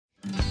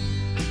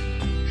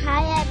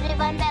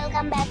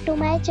welcome back to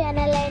my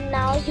channel, and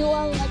now you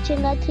are watching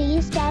a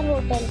 3-star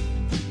hotel.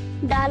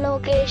 The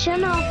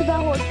location of the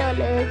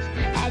hotel is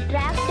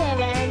attractive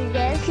and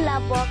guests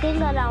love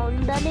walking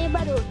around the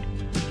neighborhood.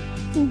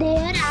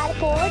 There are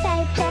 4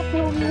 types of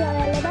rooms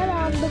available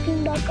on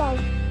booking.com.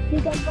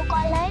 You can book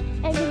online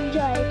and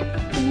enjoy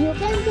it. You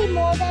can see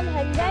more than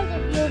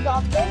 100 reviews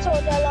of this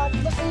hotel on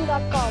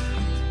booking.com.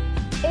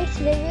 Its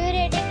review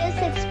rating is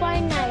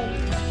 6.9,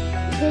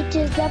 which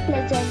is the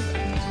pleasant.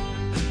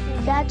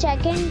 The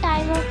check-in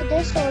time of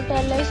this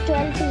hotel is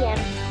 12 p.m.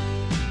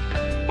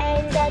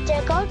 and the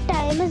check-out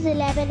time is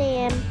 11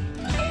 a.m.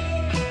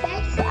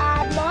 Pets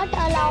are not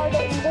allowed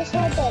in this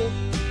hotel.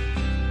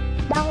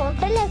 The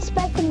hotel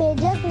accepts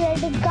major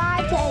credit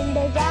cards and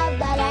reserves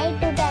the right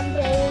to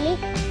temporarily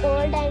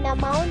hold an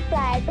amount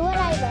prior to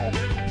arrival.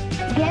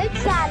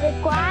 Guests are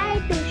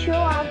required to show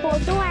a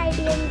photo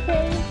ID and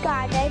credit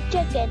card at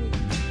check-in.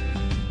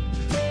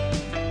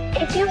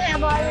 If you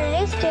have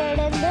already stayed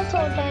in this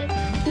hotel,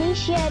 please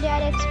share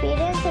your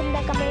experience in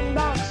the comment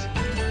box.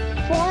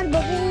 For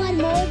booking or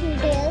more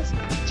details,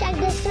 check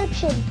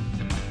description.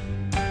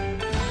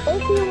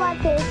 If you are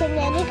facing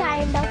any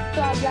kind of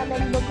problem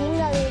in booking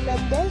a room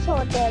in this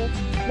hotel,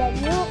 then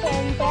you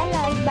can tell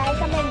us by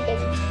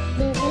commenting.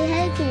 We will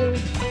help you.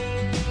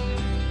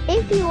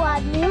 If you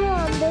are new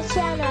on this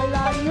channel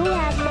or you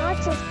have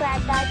not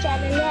subscribed our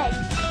channel yet,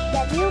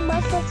 then you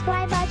must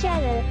subscribe our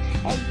channel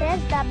and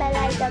press the bell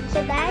icon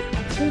so that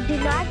you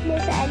do not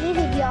miss any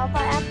video of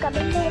our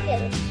upcoming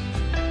hotel.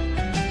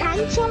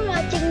 Thanks for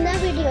watching the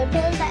video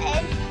till the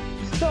end.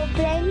 So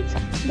friends,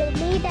 we'll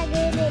meet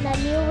again in a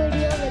new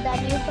video with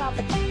a new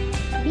property.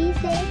 Be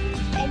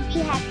safe and be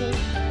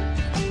happy.